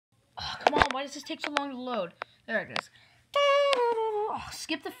Why does this take so long to load? There it is. Oh,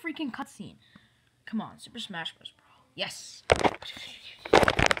 skip the freaking cutscene. Come on, Super Smash Bros. Bro. Yes.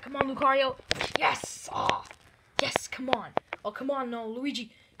 Come on, Lucario. Yes. Oh, yes. Come on. Oh, come on, no,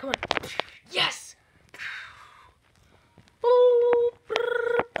 Luigi. Come on. Yes. Oh,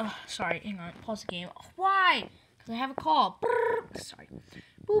 sorry. Hang on. Pause the game. Oh, why? Because I have a call. Sorry.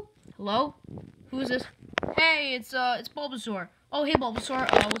 Boop. Hello. Who is this? Hey, it's Bulbasaur. Oh, hey, Bulbasaur.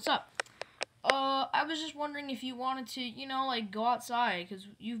 What's up? I was just wondering if you wanted to, you know, like, go outside, because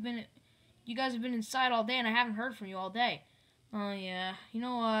you guys have been inside all day, and I haven't heard from you all day. Oh, yeah. You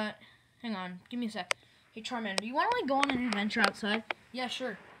know what? Hang on. Give me a sec. Hey, Charmander, do you want to, like, go on an adventure outside? Yeah,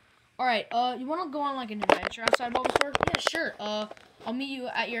 sure. Alright, you want to go on, like, an adventure outside, Bulbasaur? Yeah, sure. I'll meet you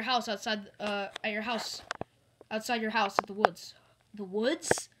at your house outside, outside your house at the woods. The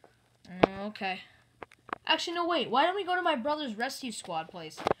woods? Okay. Actually, no, wait. Why don't we go to my brother's rescue squad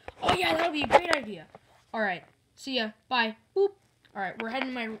place? Oh, yeah, that'll be a great idea. Alright. See ya. Bye. Boop. Alright, we're heading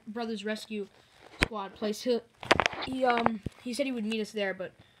to my brother's rescue squad place. He said he would meet us there,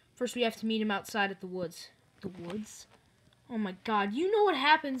 but first we have to meet him outside at the woods. The woods? Oh, my God. You know what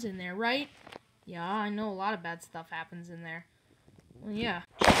happens in there, right? Yeah, I know a lot of bad stuff happens in there. Well, yeah.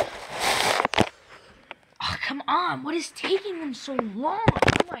 Oh, come on. What is taking them so long?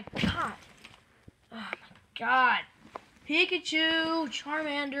 Oh, my God. Oh, my God. Pikachu,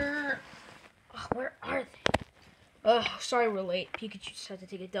 Charmander. Oh, where are they? Oh, sorry we're late. Pikachu just had to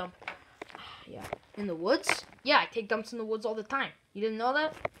take a dump. Yeah. In the woods? Yeah, I take dumps in the woods all the time. You didn't know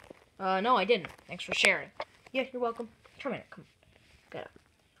that? No, I didn't. Thanks for sharing. Yeah, you're welcome. Charmander, come on. Get up.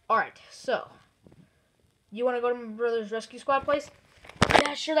 Alright, so. You want to go to my brother's rescue squad place?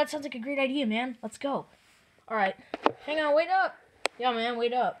 Yeah, sure, that sounds like a great idea, man. Let's go. Alright. Hang on, wait up. Yeah, man,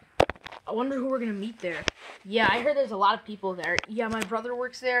 wait up. I wonder who we're going to meet there. Yeah, I heard there's a lot of people there. Yeah, my brother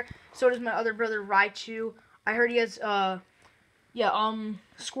works there. So does my other brother, Raichu. I heard he has,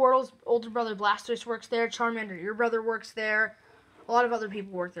 Squirtle's older brother, Blastoise, works there. Charmander, your brother, works there. A lot of other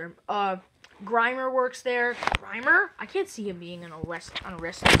people work there. Grimer works there. Grimer? I can't see him being on a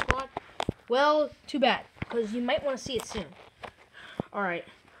rescue squad. Well, too bad, because you might want to see it soon. Alright.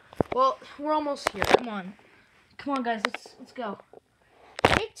 Well, we're almost here. Come on. Come on, guys. Let's go.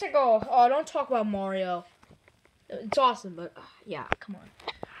 Ichigo! Oh, don't talk about Mario. It's awesome, but yeah, come on.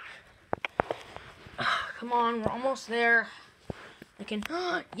 Come on, we're almost there. I can.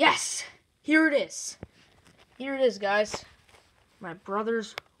 Yes! Here it is. Here it is, guys. My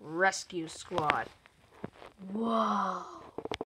brother's rescue squad. Whoa.